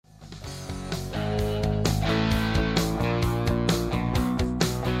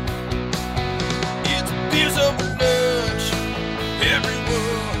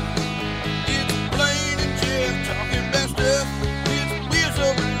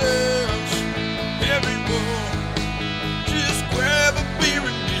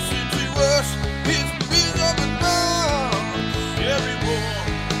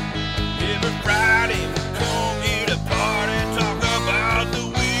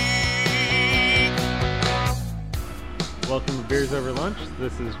Welcome to Beers Over Lunch.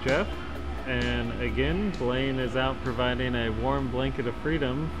 This is Jeff, and again, Blaine is out providing a warm blanket of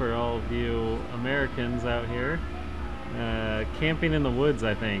freedom for all of you Americans out here. Camping in the woods,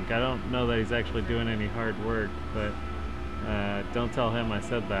 I think. I don't know that he's actually doing any hard work, but don't tell him I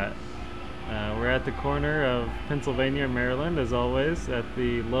said that. We're at the corner of Pennsylvania and Maryland, as always, at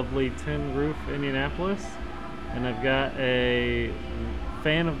the lovely Tin Roof, Indianapolis. And I've got a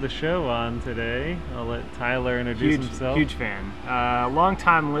fan of the show on today. I'll let Tyler introduce himself. Huge fan.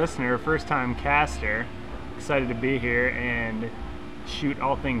 Long-time listener, first-time caster. Excited to be here and shoot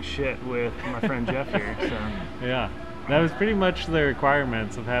all things shit with my friend Jeff here. So. Yeah. That was pretty much the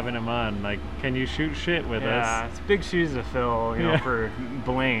requirements of having him on. Like, can you shoot shit with us? Yeah, it's big shoes to fill, you know, for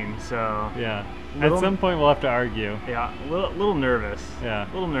Blaine. So yeah, at some point we'll have to argue. Yeah, a little nervous.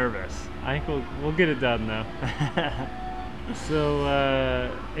 Yeah, a little nervous. I think we'll get it done though.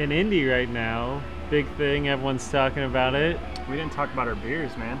 So in Indy right now, big thing. Everyone's talking about it. We didn't talk about our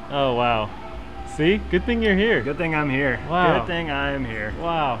beers, man. Oh wow. See, good thing you're here. Good thing I'm here. Wow. Good thing I'm here.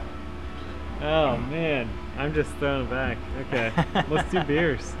 Wow. Oh man. I'm just throwing it back. Okay, let's do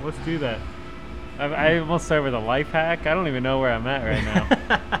beers. Let's do that. I almost start with a life hack. I don't even know where I'm at right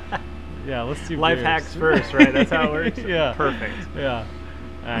now. Yeah, let's do life beers. Hacks first, right? That's how it works? Yeah. Perfect. Yeah.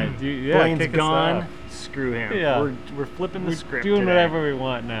 All right, Blaine's gone. Screw him. Yeah. We're flipping the script doing today. whatever we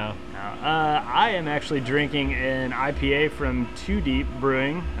want now. I am actually drinking an IPA from Too Deep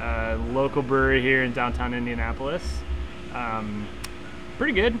Brewing, a local brewery here in downtown Indianapolis.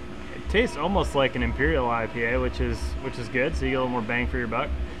 Pretty good. It tastes almost like an Imperial IPA, which is good, so you get a little more bang for your buck.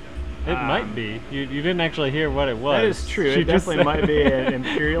 It might be. You didn't actually hear what it was. That is true. It definitely might be an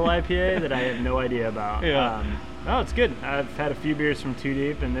Imperial IPA that I have no idea about. Yeah. No, it's good. I've had a few beers from Too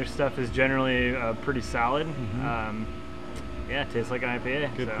Deep, and their stuff is generally pretty solid. Mm-hmm. Yeah, it tastes like an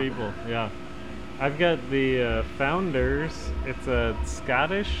IPA. Good people, yeah. I've got the Founders. It's a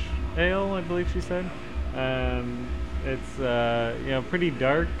Scottish ale, I believe she said. It's pretty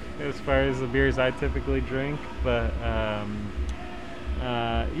dark as far as the beers I typically drink, but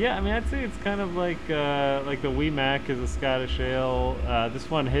yeah, I mean, I'd say it's kind of like the Wee Mac is a Scottish ale. This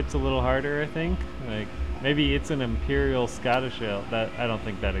one hits a little harder, I think. Like maybe it's an Imperial Scottish ale. That I don't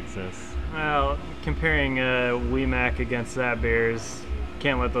think that exists. Well, comparing Wee Mac against that beers,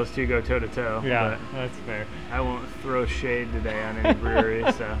 can't let those two go toe to toe. Yeah, that's fair. I won't throw shade today on any brewery.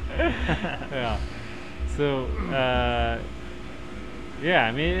 So yeah. So yeah,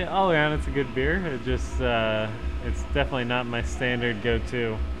 I mean, all around it's a good beer. It just it's definitely not my standard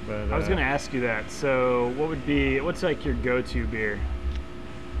go-to. But I was gonna ask you that. So what's like your go-to beer?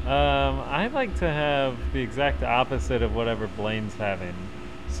 I like to have the exact opposite of whatever Blaine's having.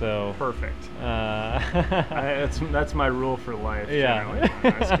 So perfect. That's my rule for life. Yeah.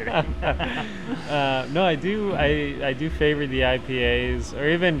 No, just kidding. No, I do favor the IPAs, or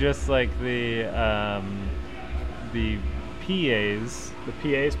even just like the PAs. The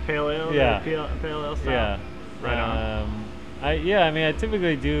PA's pale ale. Yeah. Pale ale style. Yeah. Right on. I mean, I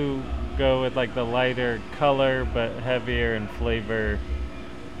typically do go with like the lighter color but heavier in flavor.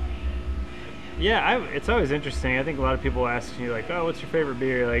 Yeah, it's always interesting. I think a lot of people ask you like, "Oh, what's your favorite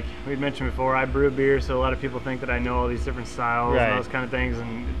beer?" Like we mentioned before, I brew beer, so a lot of people think that I know all these different styles Right. and those kind of things,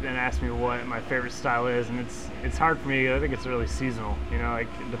 and ask me what my favorite style is. And it's hard for me. I think it's really seasonal. You know, like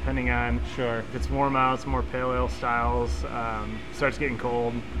depending on if it's warm out, it's more pale ale styles. Starts getting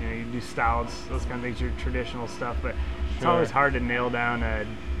cold, you know, you do stouts, those kind of things, your traditional stuff. But it's always hard to nail down a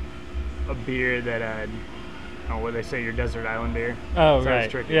beer that. What they say, your desert island beer. Oh, it's right.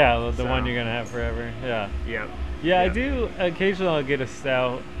 tricky. Yeah, the one you're gonna have forever. Yeah. Yep. Yeah, I do. Occasionally, I'll get a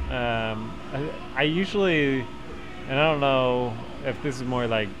stout. I usually, and I don't know if this is more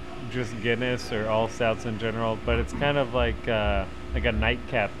like just Guinness or all stouts in general, but it's kind of like a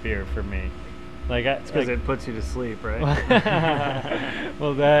nightcap beer for me. Like it's because it puts you to sleep, right?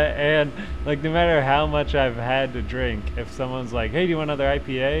 Well, that and like no matter how much I've had to drink, if someone's like, "Hey, do you want another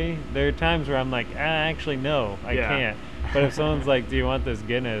IPA?" There are times where I'm like, actually, no, I can't. But if someone's like, "Do you want this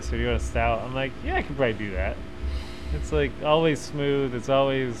Guinness or do you want a stout?" I'm like, "Yeah, I could probably do that." It's like always smooth. It's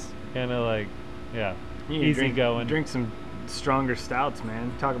always kind of like, easy going. Drink some stronger stouts,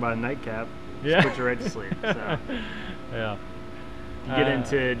 man. Talk about a nightcap. Yeah. Just put you right to sleep. So. Yeah. You get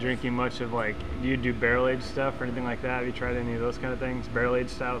into drinking much of like, do you do barrel aged stuff or anything like that? Have you tried any of those kind of things? Barrel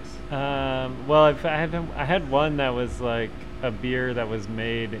aged stouts? Well, I had one that was like a beer that was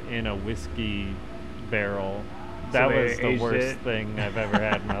made in a whiskey barrel. That was the worst thing I've ever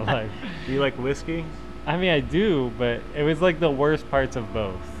had in my life. Do you like whiskey? I mean, I do, but it was like the worst parts of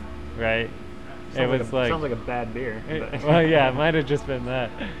both, right? Sounds like a bad beer. Well, yeah, it might have just been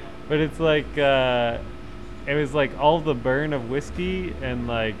that. But it's like, it was like all the burn of whiskey and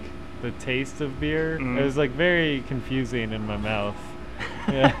like the taste of beer. It was like very confusing in my mouth.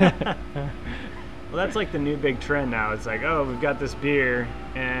 Yeah. Well, that's like the new big trend now. It's like, oh, we've got this beer,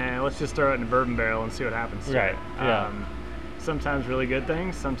 and let's just throw it in a bourbon barrel and see what happens to Right, it. yeah. Sometimes really good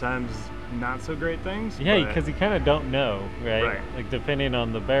things, sometimes not so great things. Yeah, but- because you kind of don't know, right? Right. Like depending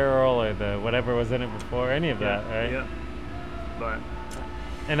on the barrel or the whatever was in it before, any of that, right? Yeah. But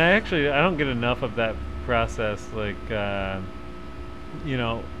And I don't get enough of that process. Like, you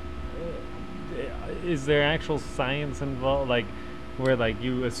know, is there actual science involved? Like, where like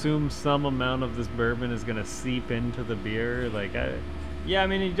you assume some amount of this bourbon is gonna seep into the beer? Like, yeah, I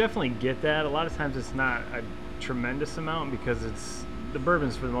mean, you definitely get that. A lot of times it's not a tremendous amount because the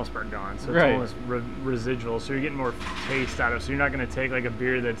bourbon's for the most part gone, so it's Right. almost residual. So you're getting more taste out of it. So you're not going to take like a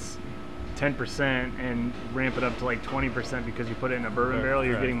beer that's 10% and ramp it up to like 20% because you put it in a bourbon Right, barrel.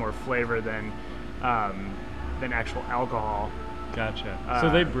 You're right. getting more flavor than actual alcohol. Gotcha. So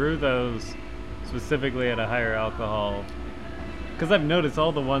they brew those specifically at a higher alcohol. Because I've noticed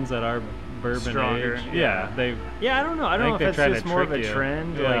all the ones that are bourbon Stronger, aged, yeah. yeah, I don't know. I don't think know they're if trying that's to just more of a trick you.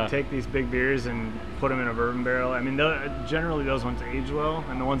 trend to Yeah. like take these big beers and put them in a bourbon barrel. I mean, generally those ones age well,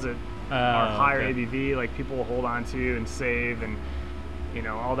 and the ones that are higher okay. ABV, like people will hold on to and save, and you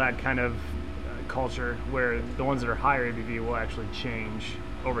know all that kind of culture. Where the ones that are higher ABV will actually change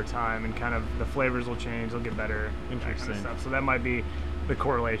over time, and kind of the flavors will change. They'll get better. That kind of Interesting. stuff. So that might be the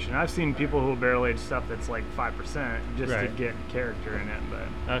correlation. I've seen people who will barrel age stuff that's like 5% just to Right. get character in it,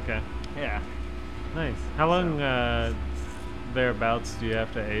 but Okay. yeah. Nice. How long thereabouts do you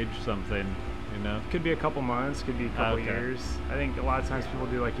have to age something? You know? Could be a couple months, could be a couple Okay. years. I think a lot of times people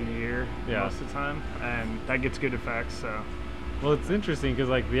do like a year Yeah. most of the time, and that gets good effects. So Well, it's interesting because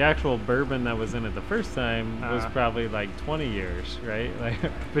like the actual bourbon that was in it the first time was probably like 20 years, right? Like,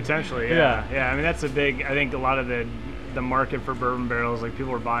 potentially, yeah. I mean, that's a big. I think a lot of the market for bourbon barrels, like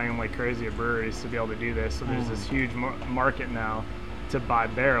people are buying them like crazy at breweries to be able to do this. So there's this huge market now to buy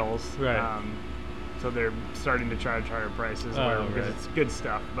barrels. Right. So they're starting to charge higher prices Oh, because right. it's good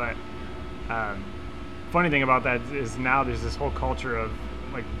stuff. But funny thing about that is now there's this whole culture of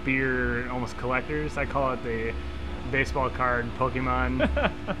like beer almost collectors. I call it the baseball card Pokemon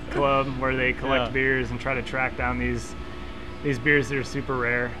club, where they collect Yeah. beers and try to track down these beers that are super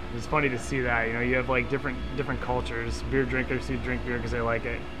rare. It's funny to see that. You know, you have like different cultures: beer drinkers who drink beer because they like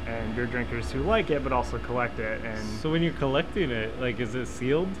it, and beer drinkers who like it but also collect it. And so when you're collecting it, like, is it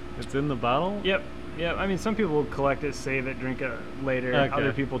sealed? It's in the bottle? Yep. I mean, some people will collect it, save it, drink it later. Okay.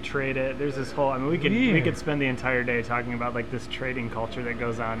 Other people trade it. There's this whole. I mean, we Weird. could spend the entire day talking about like this trading culture that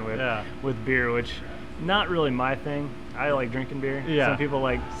goes on with beer, which not really my thing. I like drinking beer. Yeah. Some people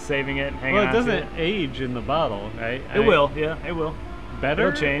like saving it, and hanging Well, it on to doesn't age in the bottle, right? It will. Yeah, it will. Better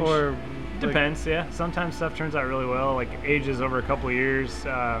It'll change. or Depends. Yeah. Sometimes stuff turns out really well. Like ages over a couple of years.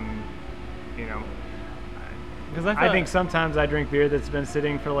 You know. Because I think sometimes I drink beer that's been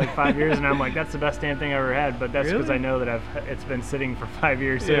sitting for like 5 years, and I'm like, that's the best damn thing I ever had. But that's because Really? I know that it's been sitting for 5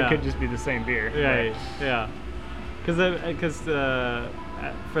 years, so Yeah. it could just be the same beer. Right. Yeah. Because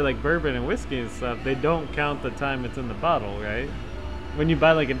for like bourbon and whiskey and stuff, they don't count the time it's in the bottle, right? When you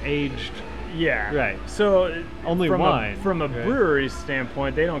buy like an aged, Yeah. Right. So Only from wine, from a right? brewery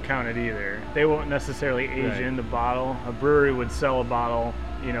standpoint, they don't count it either. They won't necessarily age Right. in the bottle. A brewery would sell a bottle,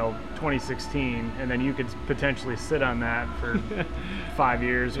 2016, and then you could potentially sit on that for 5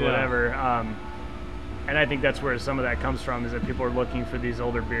 years, Yeah. whatever. And I think that's where some of that comes from, is that people are looking for these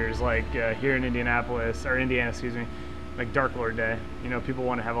older beers, like here in Indiana, excuse me, like Dark Lord Day. People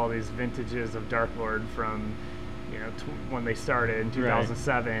want to have all these vintages of Dark Lord from, when they started in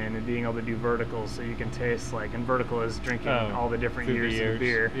 2007, and being able to do verticals, so you can taste and vertical is drinking all the different through the years of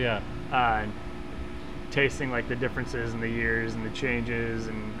beer. Yeah. Tasting like the differences in the years and the changes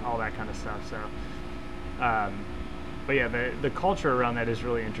and all that kind of stuff. So, but yeah, the culture around that is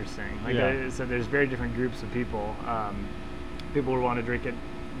really interesting. So there's very different groups of people. People who want to drink it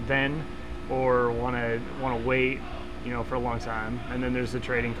then, or want to wait, for a long time. And then there's the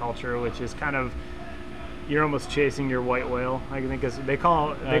trading culture, which is kind of, you're almost chasing your white whale. I think they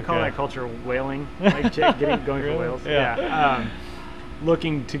call that culture whaling, like going Really? for whales. Yeah.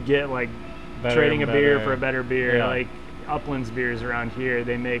 Looking to get Better trading a and beer better. for a better beer. Yeah. Like Upland's beers around here,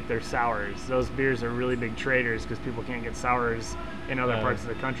 they make their sours. Those beers are really big traders because people can't get sours in other parts of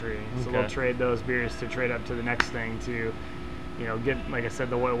the country. So Okay. they'll trade those beers to trade up to the next thing to, get, like I said,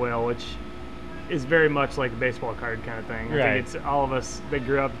 the white whale, which is very much like a baseball card kind of thing. I Right. think it's all of us that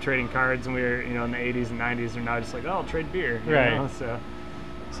grew up trading cards, and we were, in the 80s and 90s, are now just like, oh, I'll trade beer. you Right. know?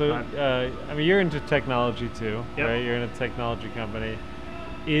 So, you're into technology too, Yep. right? You're in a technology company.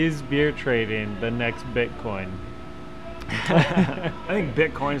 is beer trading the next Bitcoin? I think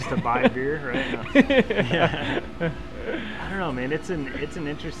Bitcoin's to buy beer, right? No. Yeah. I don't know, man. It's an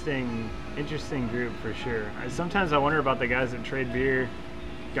interesting group for sure. Sometimes I wonder about the guys that trade beer,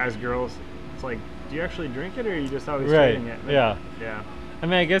 guys, girls. It's like, do you actually drink it, or are you just always trading it? But, yeah. Yeah. I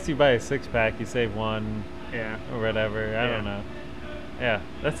mean, I guess you buy a 6-pack, you save one, Yeah. or whatever. I don't know. Yeah,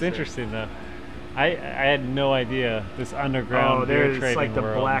 that's interesting though. I had no idea this underground beer there's trading like the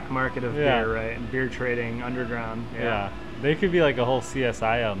world. black market of beer, right? And beer trading underground. Yeah. They could be like a whole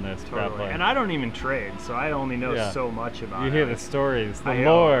CSI on this, Totally. probably. And I don't even trade, so I only know so much about it. You hear the stories, the I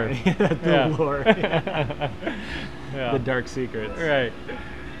lore. the lore. Yeah. The dark secrets. Right.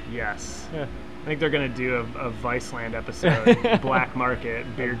 Yes. Yeah. I think they're going to do a Viceland episode, black market,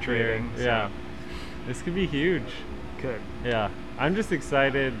 beer trading. So. Yeah. This could be huge. Could. Yeah. I'm just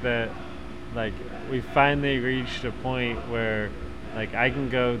excited that, like, we finally reached a point where, like, I can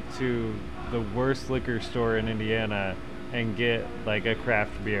go to the worst liquor store in Indiana and get, like, a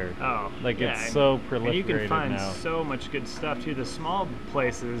craft beer. Oh, like, yeah, it's so proliferated now. And you can find so much good stuff too. The small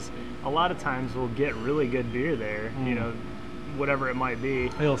places, a lot of times, will get really good beer there. You know, whatever it might be.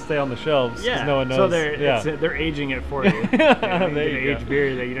 It'll stay on the shelves because no one knows. So they're aging it for you. You can age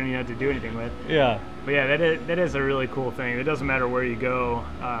beer that you don't even have to do anything with. Yeah. But yeah, that is a really cool thing. It doesn't matter where you go.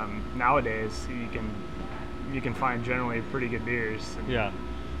 Nowadays, you can find generally pretty good beers. Yeah.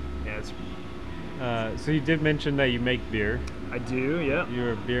 Yeah, it's. So you did mention that you make beer. I do, yeah.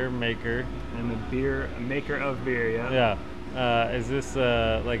 You're a beer maker. I'm a maker of beer, yeah. Yeah. Is this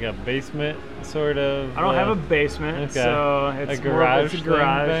like a basement sort of? I don't have a basement, so it's a garage. It's a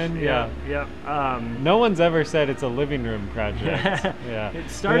garage. Thing, then? Yeah. Yep. No one's ever said it's a living room project. Yeah.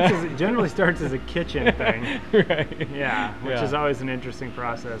 It generally starts as a kitchen thing. Right. Yeah, which is always an interesting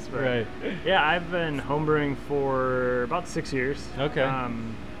process. But right. Yeah, I've been homebrewing for about 6 years. Okay.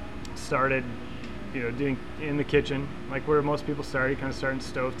 Started, doing in the kitchen, like where most people start. You kind of start in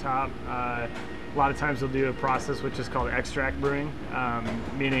stovetop. A lot of times they'll do a process which is called extract brewing,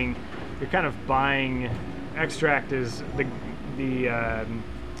 meaning you're kind of buying. Extract is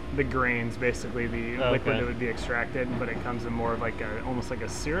the grains, basically the liquid that would be extracted, but it comes in more of like almost like a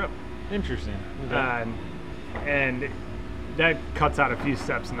syrup. Interesting. Okay. And that cuts out a few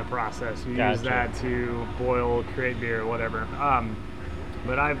steps in the process. You use that to boil, create beer, whatever.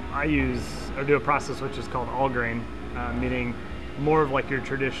 But I do a process which is called all grain, meaning more of like your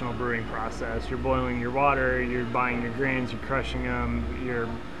traditional brewing process. You're boiling your water, you're buying your grains, you're crushing them, you're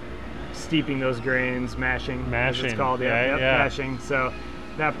steeping those grains, mashing as it's called. Mashing. So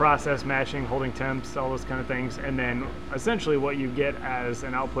that process, mashing, holding temps, all those kind of things. And then essentially what you get as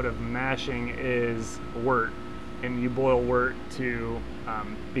an output of mashing is wort. And you boil wort to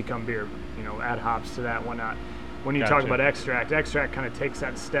become beer, add hops to that, whatnot. When you talk about extract kind of takes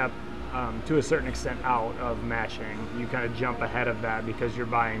that step to a certain extent out of mashing. You kind of jump ahead of that because you're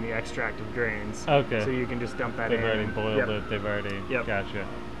buying the extract of grains. Okay. So you can just dump that in. They've already boiled it. They've already. Gotcha.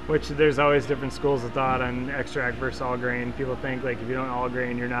 Which there's always different schools of thought on extract versus all grain. People think like if you don't all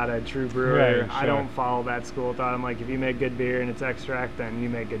grain, you're not a true brewer. Right, sure. I don't follow that school of thought. I'm like, if you make good beer and it's extract, then you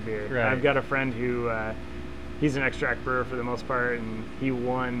make good beer. Right. I've got a friend who he's an extract brewer for the most part, and he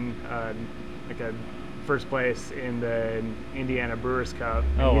won like a first place in the Indiana Brewers Cup,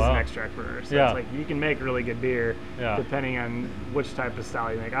 and he's an extract brewer. So it's like you can make really good beer depending on which type of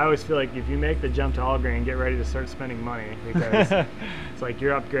style you make. I always feel like if you make the jump to all grain, get ready to start spending money because it's like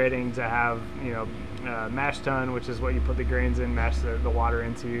you're upgrading to have mash tun, which is what you put the grains in, mash the water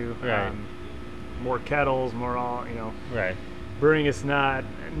into. Right. More kettles, more all Right. Brewing is not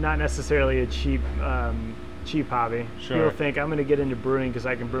necessarily a cheap hobby. Sure. People think I'm going to get into brewing because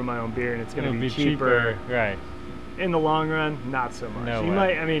I can brew my own beer and it's going to be cheaper. Right. In the long run, not so much. No you way.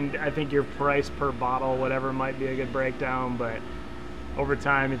 might. I mean, I think your price per bottle, whatever, might be a good breakdown, but over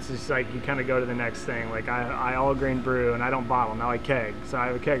time, it's just like you kind of go to the next thing. Like I all grain brew and I don't bottle. Now I keg, so I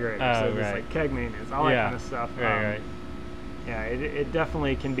have a kegerator. So it's like keg maintenance, all that kind of stuff. Right. Yeah, it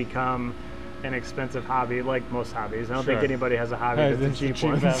definitely can become an expensive hobby, like most hobbies. I don't think anybody has a hobby that's a cheap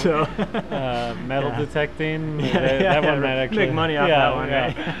one. So metal detecting, that one might actually make money off that one.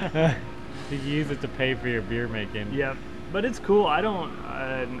 Right? You use it to pay for your beer making. Yep, but it's cool. I don't.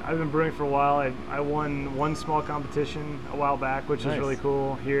 I've been brewing for a while. I won one small competition a while back, which is really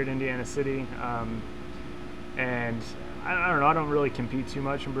cool here in Indiana City. And I don't know. I don't really compete too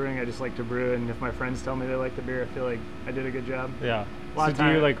much in brewing. I just like to brew, and if my friends tell me they like the beer, I feel like I did a good job. Yeah. So do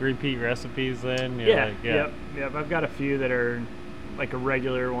you like repeat recipes then? Yep. I've got a few that are like a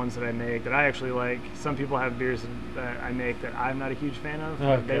regular ones that I make that I actually like. Some people have beers that I make that I'm not a huge fan of,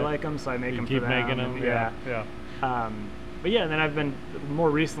 but they like them, so I make them for them. Keep making them. Yeah. but yeah, and then I've been more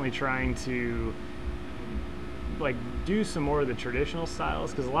recently trying to like do some more of the traditional styles,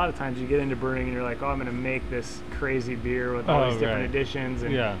 because a lot of times you get into brewing and you're like, oh, I'm gonna make this crazy beer with all these different additions,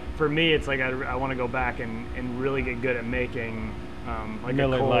 and for me it's like I want to go back and really get good at making like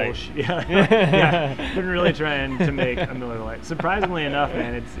Miller a Kolsch. Lite. Yeah. Been really trying to make a Miller Lite. Surprisingly enough,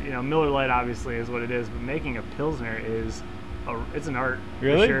 man, it's Miller Lite obviously is what it is, but making a Pilsner is it's an art.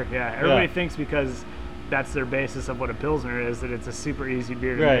 Really? For sure. Yeah. Everybody thinks because that's their basis of what a Pilsner is, that it's a super easy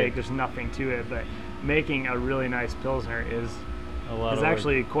beer to make. There's nothing to it, but making a really nice Pilsner is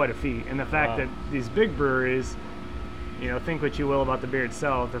actually quite a feat. And the fact that these big breweries, think what you will about the beer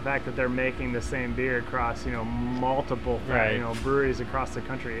itself, the fact that they're making the same beer across, multiple breweries across the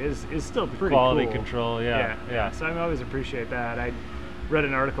country is still pretty quality cool. Control. Yeah. So I always appreciate that. I read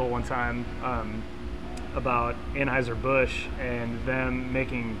an article one time about Anheuser-Busch and them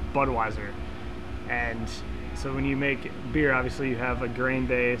making Budweiser. And so when you make beer, obviously you have a grain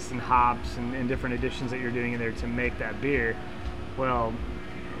base and hops and different additions that you're doing in there to make that beer. Well,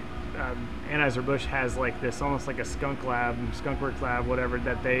 Anheuser-Busch has like this, almost like a skunkworks lab, whatever,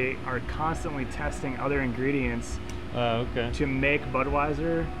 that they are constantly testing other ingredients to make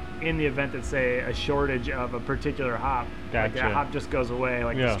Budweiser in the event that, say, a shortage of a particular hop, like that hop just goes away,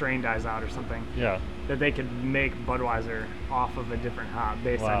 like the strain dies out or something, that they could make Budweiser off of a different hop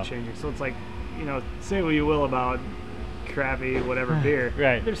based on changing. So it's like, say what you will about crappy whatever beer,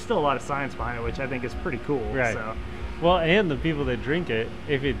 there's still a lot of science behind it, which I think is pretty cool. So. Well, and the people that drink it,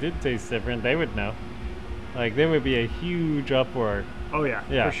 if it did taste different, they would know. Like, there would be a huge uproar. Oh yeah,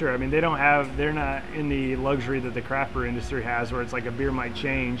 for sure. I mean, they're not in the luxury that the craft brew industry has, where it's like a beer might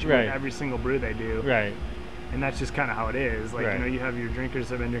change with every single brew they do. Right. And that's just kind of how it is. Like, you have your drinkers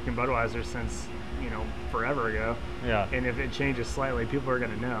that have been drinking Budweiser since, forever ago. Yeah. And if it changes slightly, people are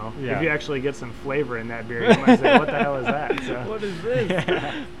going to know. Yeah. If you actually get some flavor in that beer, you might say, what the hell is that? So, what is this?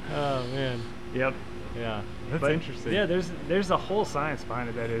 Oh, man. Yep. Yeah. That's interesting. Yeah, there's a whole science behind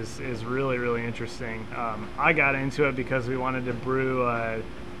it that is really, really interesting. I got into it because we wanted to brew a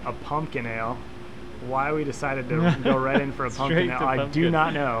pumpkin ale. Why we decided to go right in for a pumpkin ale, I do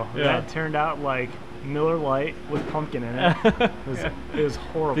not know. That turned out like Miller Lite with pumpkin in it. It was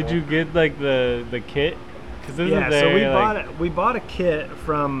horrible. Did you get like the kit? So we bought a kit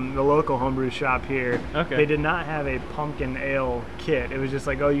from the local homebrew shop here. Okay. They did not have a pumpkin ale kit. It was just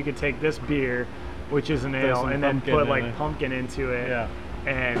like, oh, you could take this beer, which is an ale, and then put like pumpkin into it,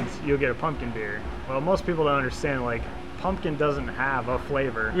 and you'll get a pumpkin beer. Well, most people don't understand, like, pumpkin doesn't have a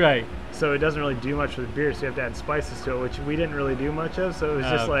flavor. Right. So it doesn't really do much with beer, so you have to add spices to it, which we didn't really do much of, so it was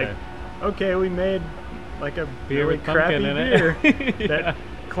just like, okay, we made like a beer really with crappy beer that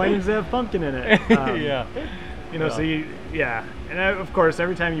claims to have pumpkin in it. So and of course,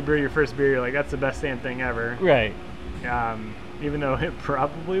 every time you brew your first beer, you're like, that's the best damn thing ever. Right. Even though it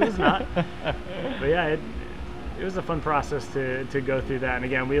probably was not. But yeah, it was a fun process to go through that. And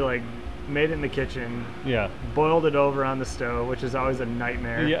again, we like made it in the kitchen. Yeah. Boiled it over on the stove, which is always a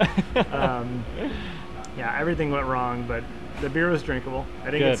nightmare. Yeah. Everything went wrong, but the beer was drinkable.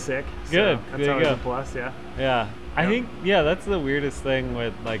 I didn't get sick. So that's always a plus. Yeah. Yeah. I think that's the weirdest thing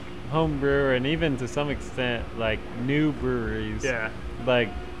with like home brewer, and even to some extent like new breweries. Yeah. Like,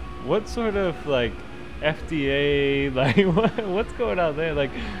 what sort of like FDA, like what's going on there? Like,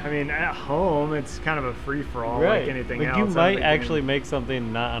 I mean, at home it's kind of a free for all, like anything else. You might actually make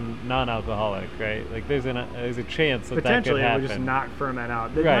something non-alcoholic, right? Like there's a chance that potentially that could happen. It would just not ferment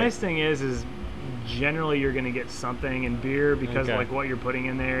out. The nice thing is generally you're going to get something in beer because of like what you're putting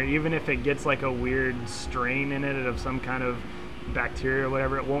in there. Even if it gets like a weird strain in it of some kind of bacteria or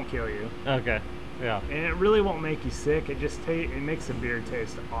whatever, it won't kill you. Okay. Yeah. And it really won't make you sick. It just it makes the beer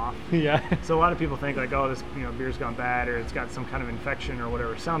taste off. Yeah. So a lot of people think like, oh, this beer's gone bad, or it's got some kind of infection or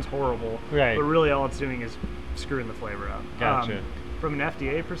whatever. It sounds horrible. Right. But really, all it's doing is screwing the flavor up. Gotcha. From an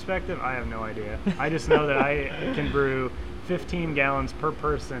FDA perspective, I have no idea. I just know that I can brew 15 gallons per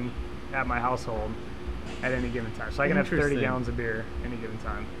person at my household at any given time. So I can have 30 gallons of beer any given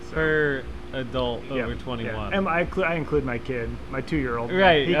time. So. Per adult over 21. Yeah. And I include my kid, my 2-year-old.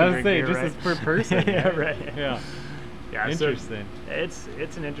 Right. I was saying just as per person. Yeah. Right. Yeah. Yeah. Interesting. So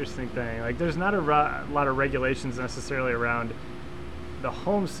it's an interesting thing. Like, there's not a lot of regulations necessarily around the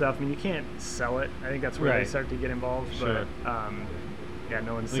home stuff. I mean, you can't sell it. I think that's where they start to get involved. Sure. But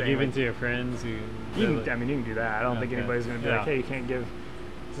no one's like saying even to your friends. you can do that. I don't think anybody's going to be like, hey, you can't give.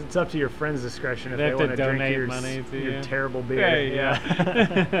 It's up to your friend's discretion if they want to drink your terrible beer. Right,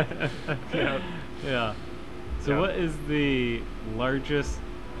 yeah. Yeah. So what is the largest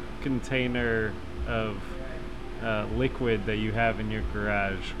container of liquid that you have in your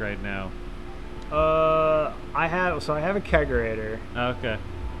garage right now? I have a kegerator, Okay.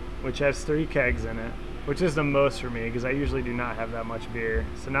 which has 3 kegs in it, which is the most for me because I usually do not have that much beer.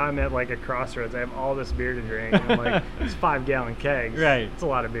 So now I'm at like a crossroads. I have all this beer to drink. And I'm like, it's 5-gallon kegs. Right. It's a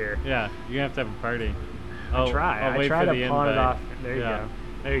lot of beer. Yeah, you're gonna have to have a party. I wait try for to the pawn it invite. off. There you Yeah. go.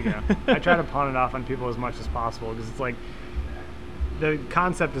 There you go. I try to pawn it off on people as much as possible because it's like the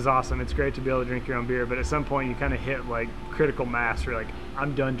concept is awesome. It's great to be able to drink your own beer, but at some point you kind of hit like critical mass. You're like,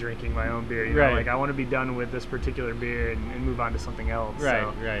 I'm done drinking my own beer. You know? Right. Like I want to be done with this particular beer and move on to something else. Right,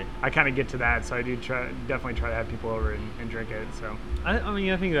 So right. I kind of get to that, so I do definitely try to have people over and drink it. So I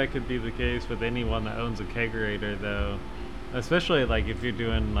mean, I think that could be the case with anyone that owns a kegerator, though. Especially like if you're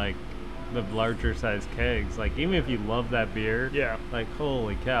doing like the larger size kegs. Like even if you love that beer, yeah, like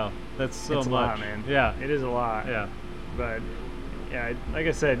holy cow, that's so it's much. a lot, man. Yeah, it is a lot. yeah. But yeah, like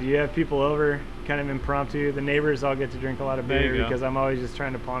I said, you have people over, kind of impromptu. The neighbors all get to drink a lot of There you beer go. because I'm always just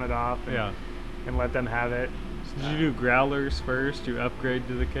trying to pawn it off and let them have it. Did you do growlers first? You upgrade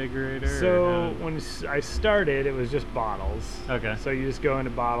to the kegerator? So when I started, it was just bottles. Okay. So you just go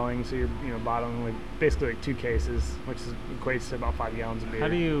into bottling. So you're bottling like basically like 2 cases, which equates to about 5 gallons of beer. How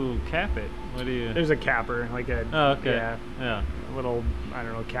do you cap it? What do you? There's a capper, like a Yeah. a little, I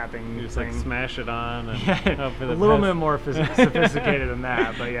don't know, capping You just thing. like smash it on and Yeah, hope for a the little best. bit more sophisticated than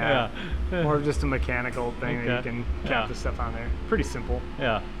that, but yeah, Yeah. more of just a mechanical thing that you Okay. can cap Yeah. the stuff on there. Pretty simple.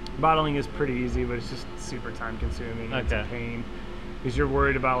 Yeah. Bottling is pretty easy, but it's just super time consuming. It's a Okay. pain because you're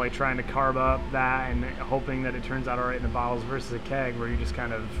worried about like trying to carb up that and hoping that it turns out all right in the bottles versus a keg where you just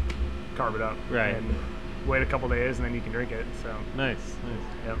kind of carb it up Right. and wait a couple days and then you can drink it. So Nice.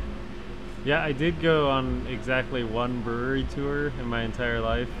 yep. Yeah, I did go on exactly 1 brewery tour in my entire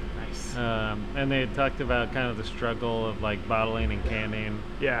life. Nice. And they had talked about kind of the struggle of like bottling and canning.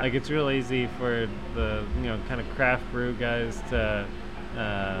 Yeah. Like it's real easy for the kind of craft brew guys to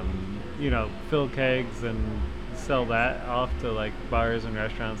fill kegs and sell that off to like bars and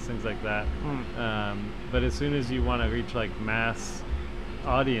restaurants, things like that. But as soon as you want to reach like mass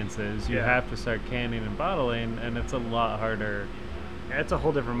audiences, you have to start canning and bottling, and it's a lot harder. Yeah, it's a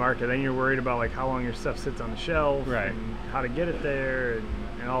whole different market. Then you're worried about like how long your stuff sits on the shelf Right. and how to get it there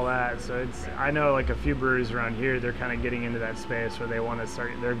and all that. So I know like a few breweries around here, they're kind of getting into that space where they want to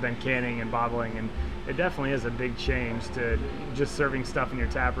start. They've been canning and bottling, and it definitely is a big change to just serving stuff in your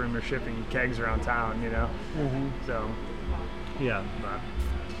tap room or shipping kegs around town. So Yeah. but,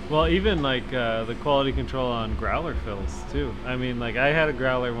 Well, even like the quality control on growler fills too. I mean, like I had a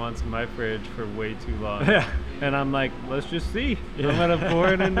growler once in my fridge for way too long, and I'm like, let's just see. I'm gonna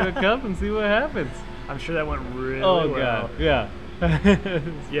pour it into a cup and see what happens. I'm sure that went really Oh well. god, yeah.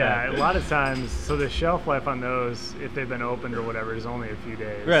 Yeah, a lot of times. So the shelf life on those, if they've been opened or whatever, is only a few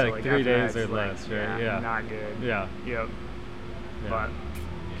days. Right, So, like 3 after that, days or it's, like, less, right? Yeah. not good. Yeah. Yep. Yeah. But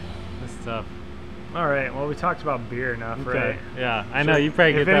That's tough. all right. Well, we talked about beer enough, Okay. right? Yeah, I know you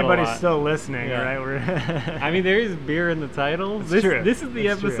probably get If that a anybody's lot. still listening, Yeah. right? We're I mean, there is beer in the title. It's true. This is the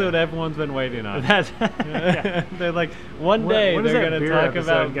It's episode true. everyone's been waiting on. That's yeah. They're like, one day when is they're that going to beer talk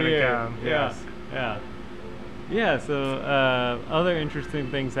episode about gonna beer. come? Yes. Yeah. Yeah, so other interesting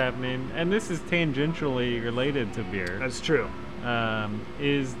things happening, and this is tangentially related to beer, That's true.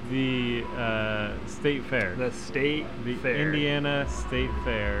 is the state fair. The state The fair. Indiana State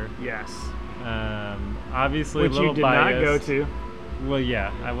Fair. Yes. Obviously, Which a little you did biased. not go to, Well,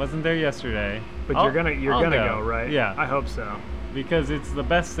 yeah, I wasn't there yesterday. but I'll- you're gonna I'll go, right? Yeah, I hope so. because it's the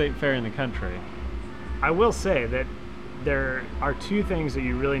best state fair in the country. I will say that there are 2 things that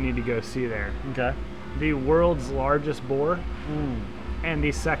you really need to go see there: Okay. the world's largest boar and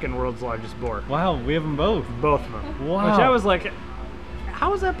the second world's largest boar. Wow, we have them both. Both of them. Wow. Which I was like,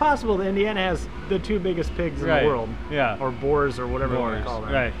 how is that possible that Indiana has the 2 biggest pigs in Right. the world? Yeah. Or boars or whatever you want Boars, to call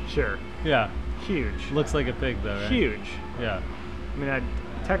them. right. Sure. Yeah. Huge. Looks like a pig though, right? Huge. Yeah. I mean,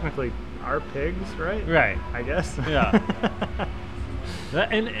 technically are pigs, right? Right. I guess. Yeah.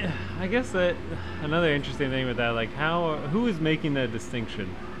 And I guess that another interesting thing with that, like who is making that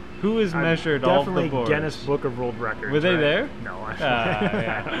distinction? Who has measured all the Definitely boards? Guinness Book of World Records. Were they right? there? No.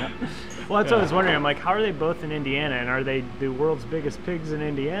 Yeah. Well, that's what I was wondering. I'm like, how are they both in Indiana? And are they the world's biggest pigs in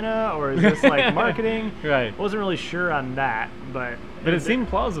Indiana? Or is this like marketing? Right. Wasn't really sure on that, but But it seemed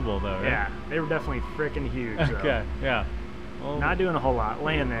plausible though, right? yeah, they were definitely freaking huge. Though. Okay. Yeah. Well, Not doing a whole lot,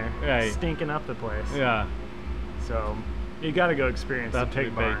 laying there, Right. stinking up the place. Yeah. So you got to go experience the About to be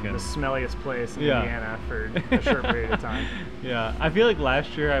pig barn, bacon. the smelliest place in Yeah. Indiana for a short period of time. Yeah. I feel like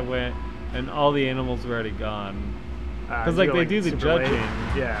last year I went and all the animals were already gone. Because You like go, they do the super late. judging,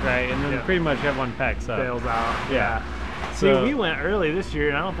 Yeah. right, and then Yeah. pretty much everyone packs up. Bails out. Yeah. See, we went early this year,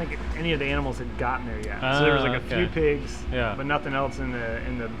 and I don't think any of the animals had gotten there yet. So there was like a few pigs, but nothing else in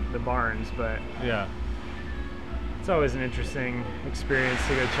the barns. But yeah, it's always an interesting experience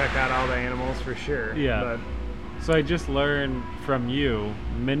to go check out all the animals for sure. Yeah. But, so I just learned from you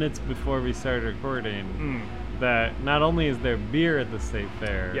minutes before we started recording that not only is there beer at the state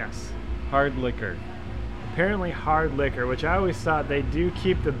fair, yes, hard liquor. Apparently hard liquor, which I always thought they do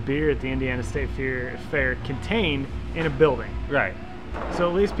keep the beer at the Indiana State Fair contained in a building. Right. So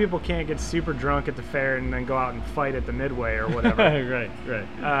at least people can't get super drunk at the fair and then go out and fight at the Midway or whatever.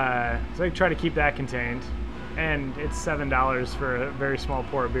 right. So they try to keep that contained. And it's $7 for a very small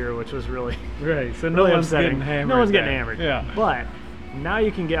pour of beer, which was really right. So really no one's upsetting. getting hammered. No one's getting hammered. Yeah. But now you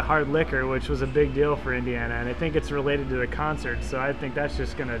can get hard liquor, which was a big deal for Indiana, and I think it's related to the concert. So I think that's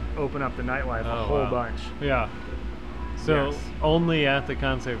just going to open up the nightlife a whole bunch. Yeah. So Yes. only at the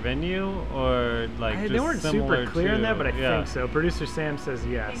concert venue, or like just they weren't similar super clear on that, but I yeah. think so. Producer Sam says I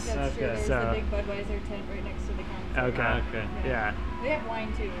yes. think that's true. There's So- the big Budweiser tent right next to the concert. Okay. Yeah. They have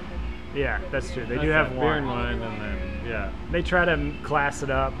wine too. Yeah, that's true. They That's do have that beer and wine. wine, and then yeah. They try to class it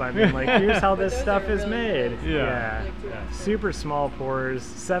up by being like, "Here's how But this those stuff are is really made." good. Yeah. Like 2 extra. Super small pours,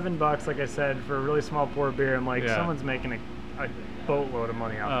 $7, like I said, for a really small pour of beer. I'm like, Yeah. someone's making a boatload of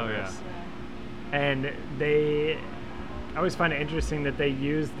money off Oh, of yeah. this. Yeah. And I always find it interesting that they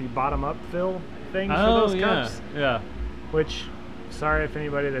use the bottom-up fill thing for those cups, Yeah. which, sorry if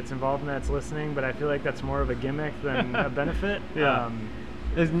anybody that's involved in that's listening, but I feel like that's more of a gimmick than a benefit. Yeah.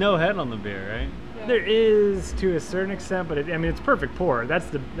 There's no head on the beer, right? Yeah. There is to a certain extent, but it's perfect pour. That's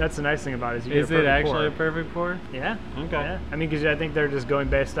the nice thing about it. Is you Is get a it perfect actually pour. a perfect pour? Yeah. Okay. Yeah. I mean, because I think they're just going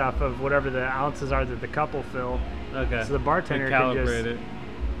based off of whatever the ounces are that the cup will fill. Okay. So the bartender They can calibrate just it.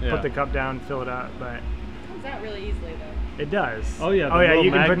 Yeah. put the cup down, fill it up, but It comes out really easily though. it does. Oh, yeah, the Oh yeah. little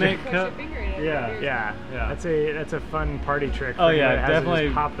You can magnet Push cup. your finger in it. Yeah. beer's Yeah. Yeah. That's a fun party trick. Oh, for yeah, anybody that has to definitely.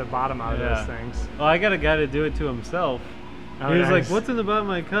 just pop the bottom out of Yeah. those things. Well, I got a guy to do it to himself. Oh, He was nice. like, "What's in the bottom of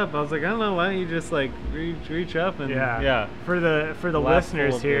my cup?" I was like, "I don't know. Why don't you just like reach up and Yeah. For the Glass full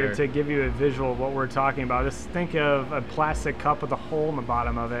listeners of here, beer. to give you a visual of what we're talking about, just think of a plastic cup with a hole in the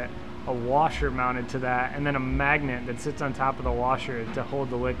bottom of it, a washer mounted to that, and then a magnet that sits on top of the washer to hold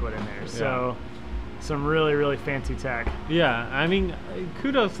the liquid in there. So some really, really fancy tech. Yeah, I mean,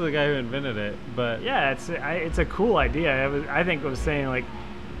 kudos to the guy who invented it, but Yeah, it's a cool idea. I think it was saying like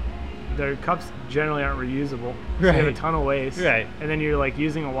their cups generally aren't reusable. So They have a Right. ton of waste. Right. And then you're like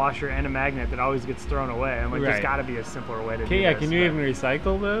using a washer and a magnet that always gets thrown away. I'm like, there's Right. got to be a simpler way to do yeah, this. can you but- even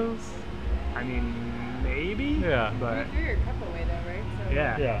recycle those? I mean, maybe. Yeah. But You threw your cup away though, right? So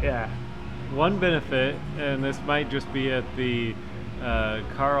yeah, Yeah. yeah. One benefit, and this might just be at the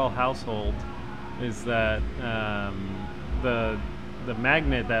Carl household, is that the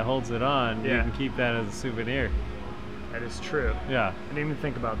magnet that holds it on, you Yeah. can keep that as a souvenir. That is true. Yeah, I didn't even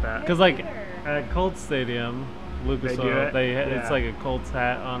think about that. because like Sure. at Colts Stadium, Lucas They do Oil, it? it's Yeah. like a Colts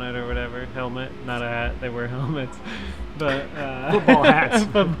hat on it or whatever, helmet, not a hat. They wear helmets, but Football hats.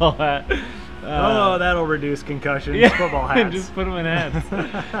 football hat. Oh, that'll reduce concussions. Yeah, Football hats. just put them in hats.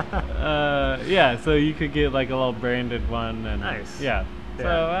 Yeah, so you could get like a little branded one, and Nice. Yeah. So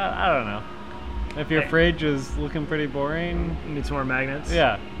Yeah. I don't know. If your Hey. fridge is looking pretty boring, Need some more magnets.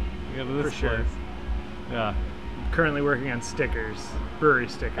 yeah, you go to this For sure. place. Yeah. Currently working on stickers, brewery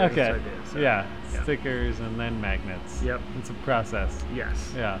stickers. Okay. That's what I did, so, Yeah. yeah. Stickers and then magnets. Yep. It's a process.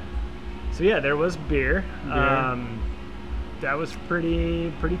 Yes. Yeah. So yeah, there was beer. Beer. That was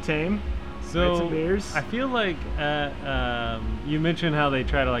pretty tame. So some beers. I feel like you mentioned how they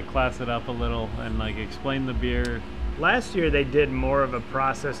try to like class it up a little and like explain the beer. Last year they did more of a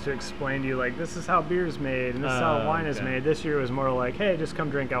process to explain to you like this is how beer is made and this is how wine is Okay. made. This year it was more like, hey, just come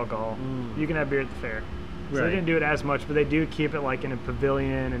drink alcohol. You can have beer at the fair. So Right. they didn't do it as much, but they do keep it like in a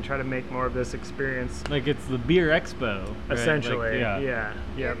pavilion and try to make more of this experience. Like it's the beer expo. Right? Essentially, Like, yeah. Air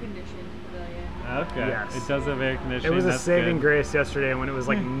Yep. conditioned pavilion. Okay. Yes. It does have air conditioning. It was a that's saving good. grace yesterday when it was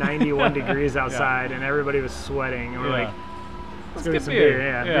like 91 degrees outside and everybody was sweating and we're Yeah. like, let's Let's go get get some beer. beer.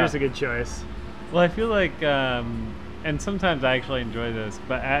 Yeah, Yeah. beer's a good choice. Well, I feel like, and sometimes I actually enjoy this,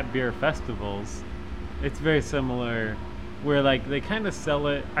 but at beer festivals, it's very similar. Where like they kind of sell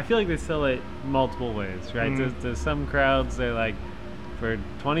it. I feel like they sell it multiple ways, right? To some crowds, they like for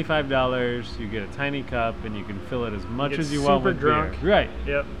 $25 you get a tiny cup and you can fill it as much get as you want super with drunk. beer. Right.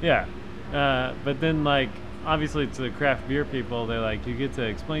 Yep. Yeah. But then like obviously to the craft beer people, they're like you get to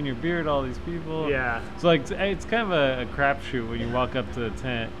explain your beer to all these people. Yeah. So like it's kind of a crapshoot when you walk up to the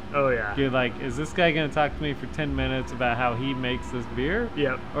tent. Oh yeah. You're like, is this guy gonna talk to me for 10 minutes about how he makes this beer?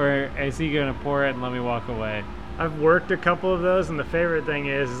 Yep. Or is he gonna pour it and let me walk away? I've worked a couple of those, and the favorite thing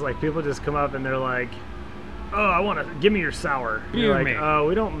is like people just come up and they're like, oh, I want to give me your sour. Beer You're like, me. oh,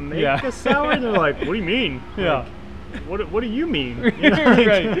 we don't make Yeah. a sour. And they're like, what do you mean? Yeah. Like, what do you mean? You know, like,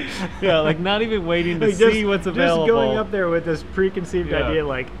 Right. Yeah, like not even waiting to like, see what's available. Just going up there with this preconceived Yeah. idea,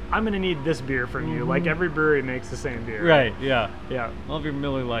 like, I'm going to need this beer from you. Like every brewery makes the same beer. Right, yeah. Yeah. I'll have your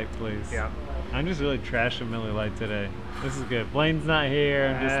Miller Lite, please. Yeah. I'm just really trashing Miller Lite today. This is good. Blaine's not here.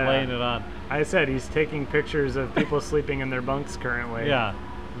 I'm just laying it on. I said he's taking pictures of people sleeping in their bunks currently. Yeah.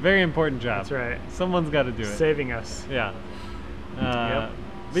 Very important job. That's right. Someone's got to do it. Saving us. Yeah. Yep.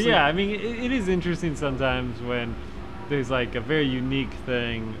 But So- yeah, I mean, it is interesting sometimes when there's like a very unique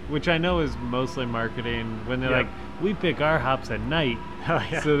thing, which I know is mostly marketing, when they're Yep. like, we pick our hops at night. Oh,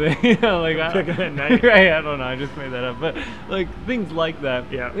 yeah. So they, you know, like, Pick 'em at night. Right, I don't know, I just made that up. But like things like that,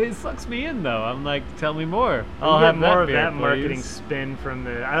 Yeah. it sucks me in though. I'm like, tell me more. We'll I'll get have more that of beer, that marketing please. spin from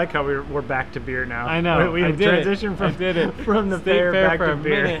the. I like how we're back to beer now. I know. We I have did it. transitioned from I did it. from the State fair back for to a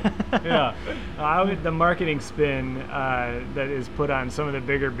beer. minute. Yeah. The marketing spin that is put on some of the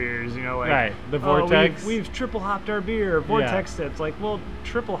bigger beers, you know, like Right, the "Oh, Vortex." we've triple hopped our beer. Or Vortex tips. Like, well,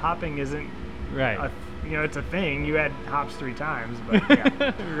 triple hopping isn't Right. you know, it's a thing. You add hops 3 times, but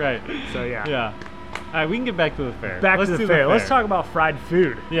yeah. Right. So yeah. Yeah. All right, we can get back to the fair. Back Let's to do the fair. Let's talk about fried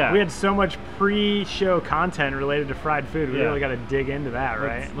food. Yeah. We had so much pre-show content related to fried food. We Yeah. really got to dig into that,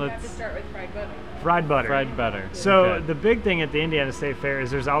 right? You have to start with fried butter. Fried butter. Fried butter. So Okay. the big thing at the Indiana State Fair is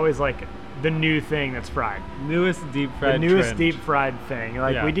there's always like the new thing that's fried. Newest deep fried The newest trend. deep fried thing.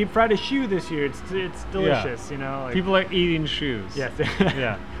 Like Yeah. we deep fried a shoe this year. It's delicious, you know. Like, People are eating shoes. yes.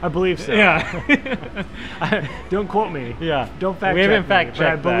 Yeah. I believe so. Yeah. Don't quote me. Yeah. Don't fact We check haven't me, fact but I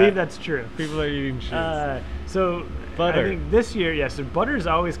checked believe that. that's true. People are eating shoes. So Butter. I think this year, yes, so butter is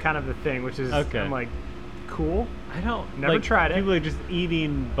always kind of the thing, which is Okay. I'm like, cool. I don't. Never like, tried it. People are just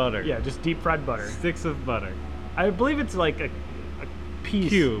eating butter. Yeah, just deep fried butter. Sticks of butter. I believe it's like a piece.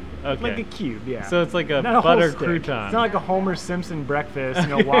 Cube. Okay. Like a cube, yeah. So it's like a Not a butter whole stick. crouton. It's not like a Homer Simpson breakfast, you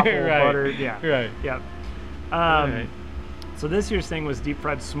know, waffle, Right. butter. Yeah. Right. Yep. Right. So this year's thing was deep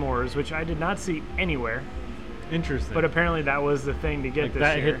fried s'mores, which I did not see anywhere, Interesting. but apparently that was the thing to get like this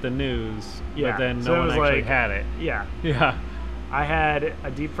that year. hit the news, Yeah. but then So no it one was actually like- had it. Yeah. Yeah. I had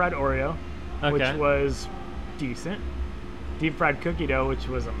a deep fried Oreo, which Okay. was decent. Deep fried cookie dough, which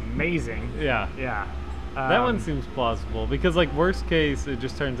was amazing. Yeah. Yeah. That one seems plausible because, like, worst case, it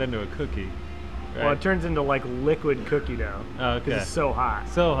just turns into a cookie. Right? Well, it turns into like liquid cookie dough Oh, because okay. it's so hot.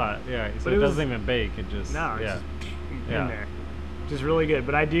 So hot. Yeah. So But it it was- doesn't even bake. It just. No, it's Yeah. just Yeah. in there. Just really good.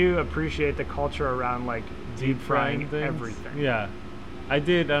 But I do appreciate the culture around like deep frying things. everything. Yeah. I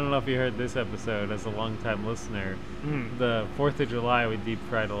did. I don't know if you heard this episode as a longtime listener. Mm. The 4th of July, we deep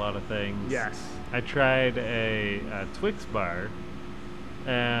fried a lot of things. Yes. I tried a Twix bar,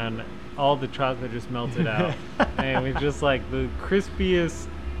 and all the chocolate just melted out, and it was just like the crispiest,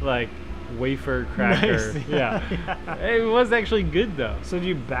 like wafer cracker. Nice. Yeah. Yeah. It was actually good though. So do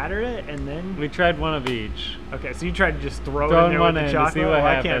you batter it and then? We tried one of each. Okay, so you tried to just throw it Throw in there one with in the to chocolate. see what Well, I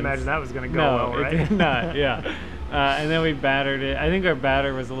happens. can't imagine that was gonna go No, well, right? it did not. Yeah. And then we battered it. I think our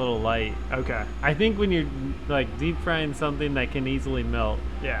batter was a little light. Okay. I think when you're like deep frying something that can easily melt,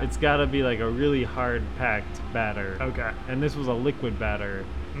 Yeah. it's got to be like a really hard packed batter. Okay. And this was a liquid batter.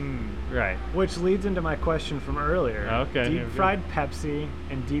 Mm. Right. Which leads into my question from earlier. Okay, Deep here we go. fried Pepsi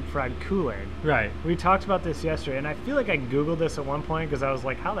and deep fried Kool-Aid. Right. We talked about this yesterday, and I feel like I Googled this at one point because I was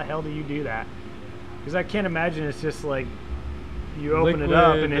like, how the hell do you do that? Because I can't imagine it's just like you open it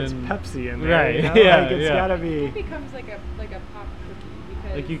up and Liquid it's and- Pepsi in there. Right, You know? yeah, Like, it's yeah. gotta It be. becomes like a pop cookie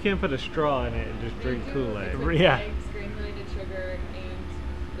because Like you can't put a straw in it and just drink you do, Kool-Aid. it's like Yeah. eggs, granulated sugar,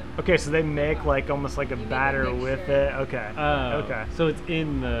 and the Okay, so they make like almost like a You make a batter with mixture. it. Okay. Oh. Okay. So it's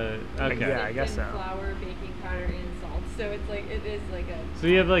in the. Okay. Yeah, I guess in so. flour, baking powder, and salt. So it's like it is like a. So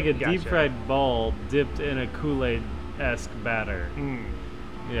you have like a Gotcha. deep fried ball dipped in a Kool-Aid-esque batter. Mm.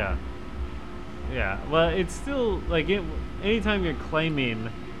 Yeah. Yeah. Well, it's still like it. Anytime you're claiming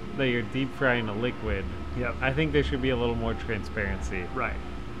that you're deep frying a liquid, Yep. I think there should be a little more transparency. Right.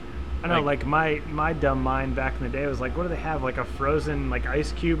 I know, like my dumb mind back in the day was like, what do they have? Like a frozen like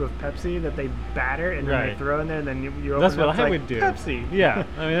ice cube of Pepsi that they batter and then they Right. throw in there, and then you open That's it what up, it's I like, would do. Pepsi. Yeah.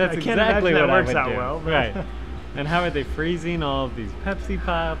 I mean, that's I can't exactly imagine that what I works would out do. well, but- Right. And how are they freezing all of these Pepsi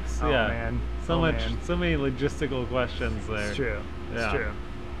Pops? Oh, yeah. man. So Oh, much, man. so many logistical questions there. It's true. It's Yeah. true.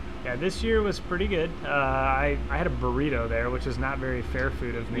 Yeah, this year was pretty good. I had a burrito there, which is not very fair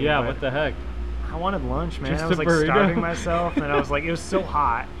food of me. Yeah. but What the heck? I wanted lunch, man. Just I was a like burrito? starving myself, and I was like, it was so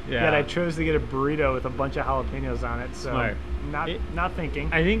hot. Yeah. Yet I chose to get a burrito with a bunch of jalapenos on it. So Smart. not thinking.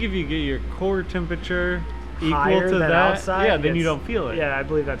 I think if you get your core temperature equal Higher to than that, outside, yeah, then you it's- don't feel it. Yeah, I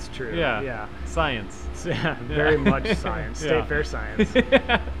believe that's true. Yeah. Yeah. Science. Yeah, very much science. State Yeah. fair science.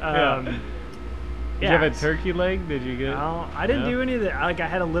 Yeah. Did you have a turkey leg? Did you get? No, I didn't do any of the. Like I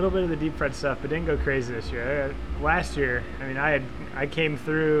had a little bit of the deep fried stuff, but didn't go crazy this year. Last year, I mean, I came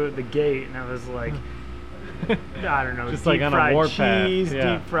through the gate and I was like, I don't know, just deep like on fried a cheese, warpath.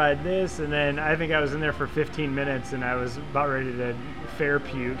 Yeah. deep fried this, and then I think I was in there for 15 minutes and I was about ready to fair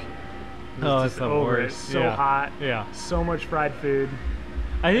puke. Oh, Just that's the over it. worst. So hot. Yeah. So much fried food.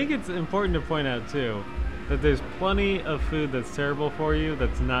 I think it's important to point out too that there's plenty of food that's terrible for you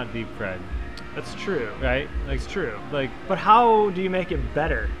that's not deep fried. That's true. Right? Like, It's true. Like, But how do you make it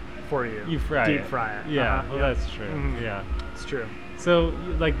better for you? you fry Deep it. fry it. Yeah, well, Yep. that's true. Mhm. Yeah. It's true. So,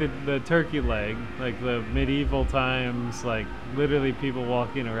 like the turkey leg, like the medieval times, like literally people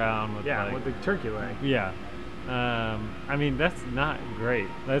walking around with Yeah, like, with the turkey leg. yeah. I mean, that's not great.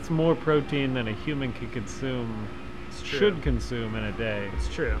 That's more protein than a human could consume, It's true. should consume in a day.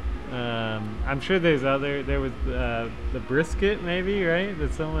 It's true. I'm sure there was the brisket maybe, right?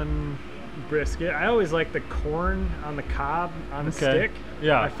 That someone, Brisket. I always like the corn on the cob on a stick.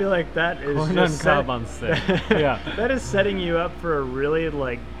 Yeah. I feel like that is corn just on cob on stick. Yeah. That is setting you up for a really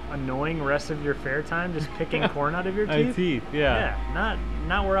like annoying rest of your fair time, just picking corn out of your teeth. Yeah. Yeah,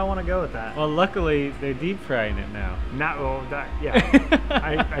 not where I want to go with that. Well, luckily they're deep frying it now. Not well. That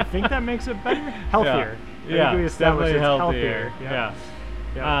I think that makes it better, healthier. I think Yeah, we established definitely it's healthier. Yeah.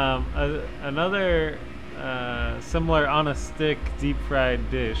 Yeah. Another similar on a stick deep fried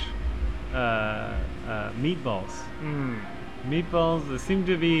dish, meatballs. Meatballs that seem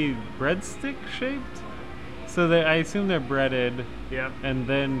to be breadstick shaped, so I assume they're breaded Yep. and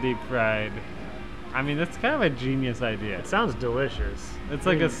then deep fried. I mean, that's kind of a genius idea. It sounds delicious. It's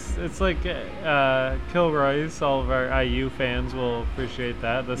like it's like Kilroy's. All of our IU fans will appreciate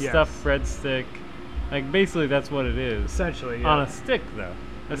that. The Yes. stuffed breadstick, like basically that's what it is. Essentially, yeah. On a stick, though.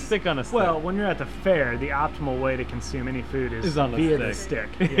 A stick on a stick. Well, when you're at the fair, the optimal way to consume any food is on a via stick.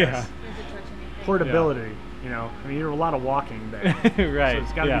 the stick. Yeah. Yes. You have to touch anything. Portability. You know, I mean, you're a lot of walking there, right. so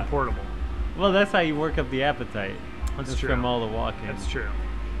it's got to yeah. be portable. Well, that's how you work up the appetite. That's just true. from all the walking. That's true.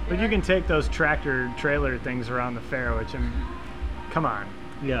 But you can take those tractor trailer things around the fair, which come on,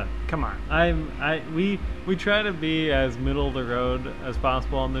 Yeah. come on. We try to be as middle of the road as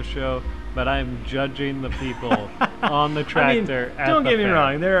possible on this show, but I'm judging the people on the tractor. I mean, don't at get the me fair.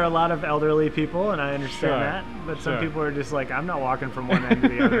 wrong. There are a lot of elderly people, and I understand Sure, that. But some sure. people are just like, I'm not walking from one end to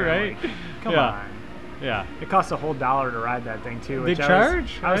the other. Right? Like, come Yeah. on. Yeah. It costs a whole $1 to ride that thing too. They Which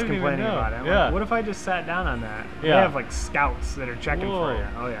charge? I was I didn't even complaining know. about it. I'm Yeah. like, what if I just sat down on that? They Yeah. have like scouts that are checking for Whoa. you.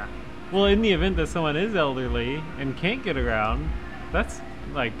 Oh yeah. Well, in the event that someone is elderly and can't get around, that's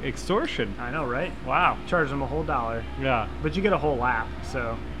like extortion. I know, right? Wow. Charge them a whole $1. Yeah. But you get a whole lap,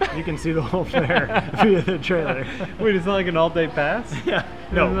 so you can see the whole fair via the trailer. Wait, it's not like an all-day pass? Yeah.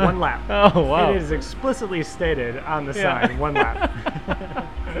 No, Isn't that- one lap. Oh, wow. It is explicitly stated on the Yeah. sign, one lap.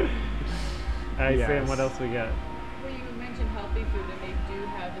 All right, Sam, Yes. what else we got? Well, you mentioned healthy food, and they do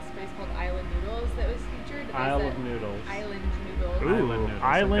have this place called Island Noodles that was featured. Is Isle that of Noodles. Island Noodles. Ooh.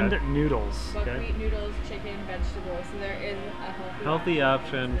 Island okay. noodles. Buckwheat noodles, chicken, vegetables. So there is a Healthy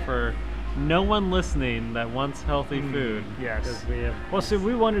option there. for no one listening that wants healthy food. yes. 'Cause we have Well, so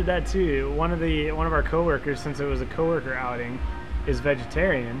we wondered that too. One of our coworkers, since it was a coworker outing, is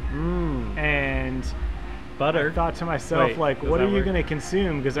vegetarian, and butter. I thought to myself, Wait, like, does what that are you work? going to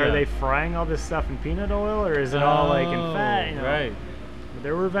consume? Because Yeah. are they frying all this stuff in peanut oil, or is it all like in fat? You know? Right. But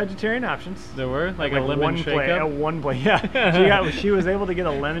there were vegetarian options. There were like a Like lemon one shake plate, up. one plate. Yeah, she was able to get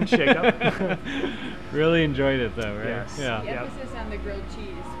a lemon shake up. Really enjoyed it though, right? Yes. Yeah. The Yep. emphasis on the grilled cheese,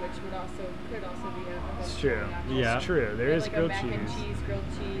 which could also be a It's true. vegetarian option. Yeah. It's true. There Or is like grilled a mac and cheese. cheese, grilled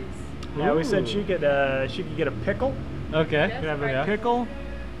cheese. Yeah, we said Ooh. she could get a pickle. Okay. Yes, Could have a right. pickle.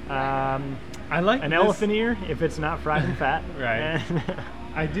 I like An this- elephant ear if it's not fried in fat. Right.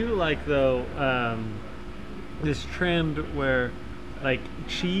 I do like though this trend where like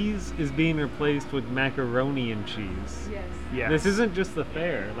cheese is being replaced with macaroni and cheese. Yes. Yes. This isn't just the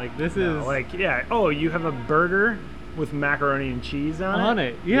fair. Like this No, is like yeah. Oh, you have a burger with macaroni and cheese on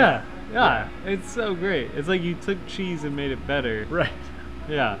it. Yeah. Yeah. It's so great. It's like you took cheese and made it better. Right.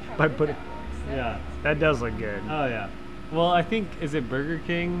 Yeah. By putting Yeah. that does look good. Oh yeah. Well, I think is it Burger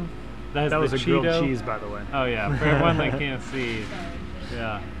King that has That the was a Cheeto? grilled cheese, by the way. Oh yeah. For everyone that can't see.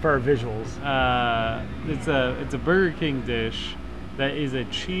 Yeah. For our visuals. It's a Burger King dish that is a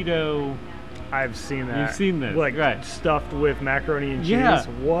Cheeto. I've seen that. You've seen this, like right. stuffed with macaroni and cheese. Yeah.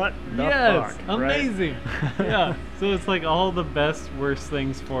 What the Yes, fuck? right? amazing. Yeah. So it's like all the best, worst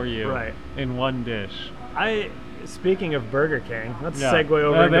things for you Right. in one dish. Speaking of Burger King, let's Yeah. segue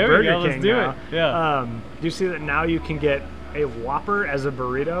over Oh, into there we Burger go. Let's King do now. it. Yeah. Do you see that now you can get a Whopper as a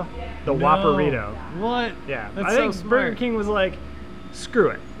burrito? The Whopperito. What? Yeah. That's I so think smart. Burger King was like, screw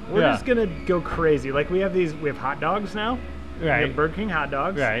it. We're Yeah. just gonna go crazy. Like we have hot dogs now. We Right. have Burger King hot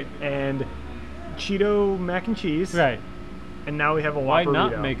dogs. Right. And Cheeto mac and cheese. Right. And now we have a Why Whopper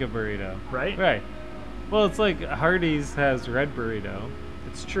not burrito. make a burrito? Right? Right. Well, it's like Hardee's has red burrito.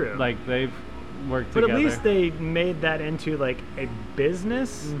 It's true. Like they've worked but together. at least they made that into like a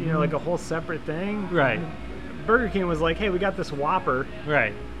business, you know, like a whole separate thing. Right. Burger King was like, hey, we got this Whopper.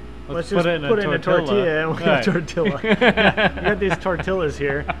 Right. Let's just put it in a tortilla. And we got a tortilla. Yeah, we got these tortillas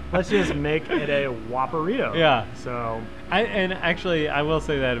here. Let's just make it a Whopperito. Yeah. So. And actually, I will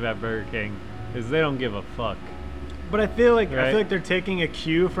say that about Burger King, is they don't give a fuck. But I feel like Right. they're taking a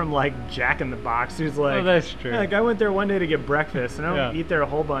cue from like Jack in the Box, who's like, Oh, that's true. yeah, like I went there one day to get breakfast, and I don't Yeah. eat there a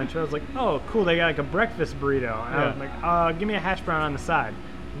whole bunch. I was like, oh, cool, they got like a breakfast burrito. And I was Yeah. like, give me a hash brown on the side.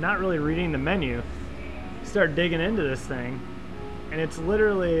 Not really reading the menu. Start digging into this thing, and it's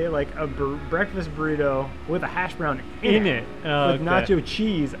literally like a breakfast burrito with a hash brown in it. Oh, With okay. nacho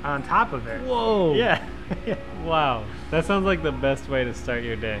cheese on top of it. Whoa. Yeah. Wow. That sounds like the best way to start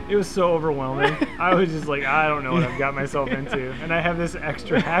your day. It was so overwhelming. I was just like, I don't know what I've got myself into. And I have this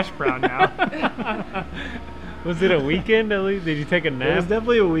extra hash brown now. Was it a weekend at least? Did you take a nap? It was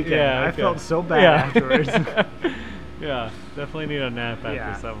definitely a weekend. Yeah, I okay. felt so bad Yeah. afterwards. Yeah, definitely need a nap after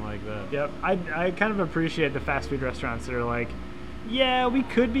Yeah. something like that. Yep. I kind of appreciate the fast food restaurants that are like, yeah, we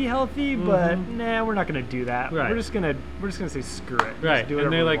could be healthy, but nah, we're not gonna do that. Right. We're just gonna say screw it. Just Right, do and whatever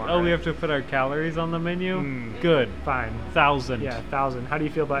they're like, want, oh, we right? have to put our calories on the menu? Mm. Good. Fine. 1,000. Yeah, 1,000. How do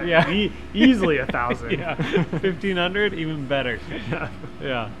you feel about Yeah. easily 1,000? Yeah. 1,500, even better. Yeah.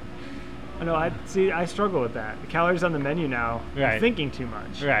 Yeah. I know. I struggle with that. The calories on the menu now. I'm Right. thinking too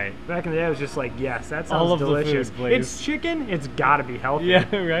much. Right. Back in the day, I was just like, yes, that sounds All of the delicious. food, please. It's chicken. It's got to be healthy. Yeah,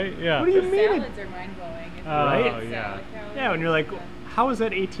 right? Yeah. What do you The mean? salads are mind blowing. Oh, Right? yeah. Yeah, and you're like, how is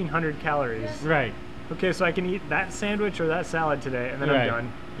that 1,800 calories? Right. Okay, so I can eat that sandwich or that salad today, and then Right. I'm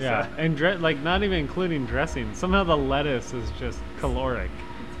done. Yeah. So, And like not even including dressing. Somehow the lettuce is just caloric.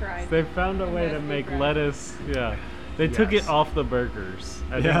 It's fried. They found a way to Mostly make fried. lettuce. Yeah. They took Yes. it off the burgers.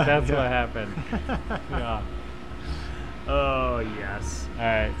 I think Yeah, that's yeah. what happened. Yeah. oh yes. All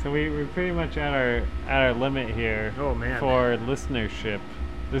right. So we're pretty much at our limit here. Oh, man. For listenership.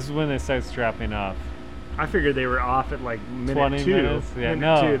 This is when it starts dropping off. I figured they were off at like minute 20 two. minutes? Yeah, minute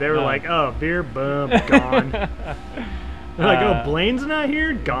no, two. They were no. like, oh, beer, boom, gone. They're like, oh, Blaine's not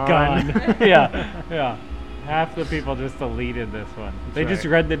here, gone. Gone. Yeah. Yeah. Half the people just deleted this one. They just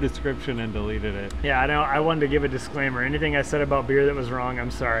right. read the description and deleted it. Yeah, I know. I wanted to give a disclaimer. Anything I said about beer that was wrong,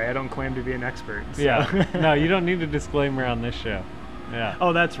 I'm sorry. I don't claim to be an expert. So. Yeah. No, you don't need a disclaimer on this show. Yeah.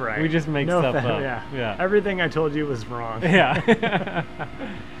 Oh, that's right. We just make No stuff offense, up. Yeah. Yeah. Everything I told you was wrong. Yeah.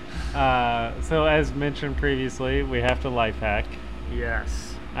 So as mentioned previously, we have to life hack.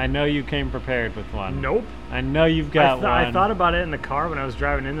 Yes. I know you came prepared with one. Nope. I know you've got one. I thought about it in the car when I was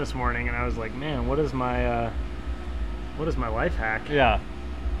driving in this morning, and I was like, man, what is my life hack? Yeah.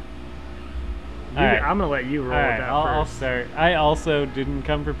 You- All right. I'm gonna let you roll All with right, that I'll first. start. I also didn't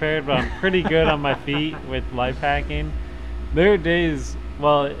come prepared, but I'm pretty good on my feet with life hacking. There are days,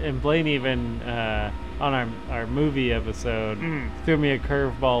 well, and Blaine even on our movie episode threw me a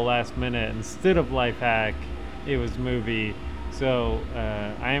curveball last minute. Instead of life hack, it was movie. So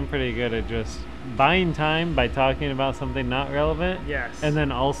I am pretty good at just buying time by talking about something not relevant. Yes. And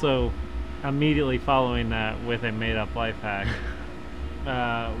then also immediately following that with a made-up life hack,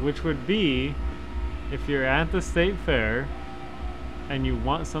 which would be if you're at the state fair and you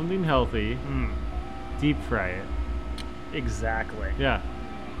want something healthy, deep fry it. Exactly. Yeah.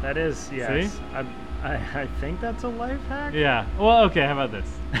 That is, yes. See? I think that's a life hack. Yeah. Well, okay, how about this?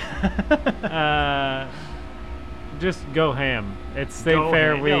 Just go ham. It's state Go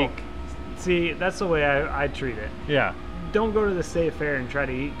fair ham. week. No, see, that's the way I treat it. Yeah. Don't go to the state fair and try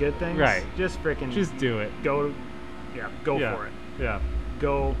to eat good things. Right. Just freaking Just do it. go. Yeah, go Yeah. for it. Yeah.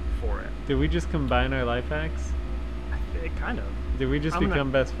 Go for it. Did we just combine our life hacks? Kind of. Did we just I'm gonna-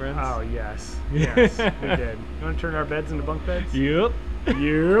 become best friends? Oh yes, yes, we did. You want to turn our beds into bunk beds? Yep.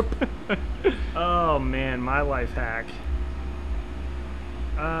 Yep. Oh man, my life hack.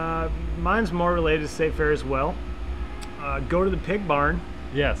 Mine's more related to state fair as well. Go to the pig barn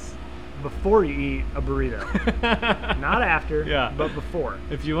Yes. before you eat a burrito. Not after, Yeah. but before.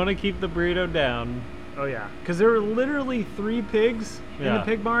 If you want to keep the burrito down, Oh yeah, because there were literally 3 pigs in the Yeah.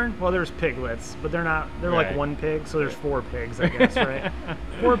 pig barn. Well, there's piglets, but they're not. They're Right. like 1 pig, so there's 4 pigs, I guess, right?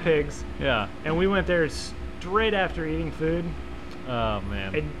 4 pigs, yeah. and we went there straight after eating food. Oh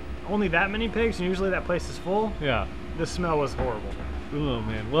man. And only that many pigs, and usually that place is full. Yeah. The smell was horrible. Oh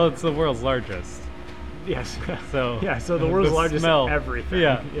man. Well, it's the world's largest. Yes. So yeah, so the world's largest smell, everything.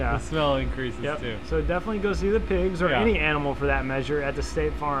 Yeah, Yeah. the smell increases Yep. too. So definitely go see the pigs or Yeah. any animal for that measure at the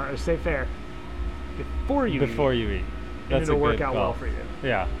state farm or state fair before you eat. eat. And That's it'll a work good out call. well for you.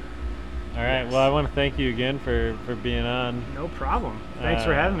 Yeah. All right. Yes. Well, I want to thank you again for being on. No problem. Thanks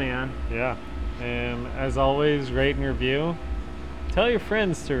for having me on. Yeah. And as always, rate and review. Tell your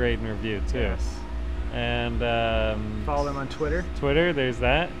friends to rate and review too. Yes. And Follow them on Twitter. Twitter, there's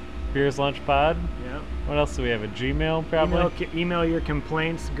that. Beers Lunch Pod. Yeah. What else do we have? A Gmail probably. Email your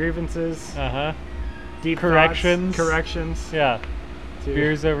complaints, grievances, deep Corrections. thoughts, corrections. Yeah. to-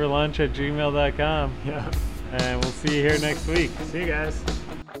 Beersoverlunch@gmail.com. Yeah. And we'll see you here next week. See you guys.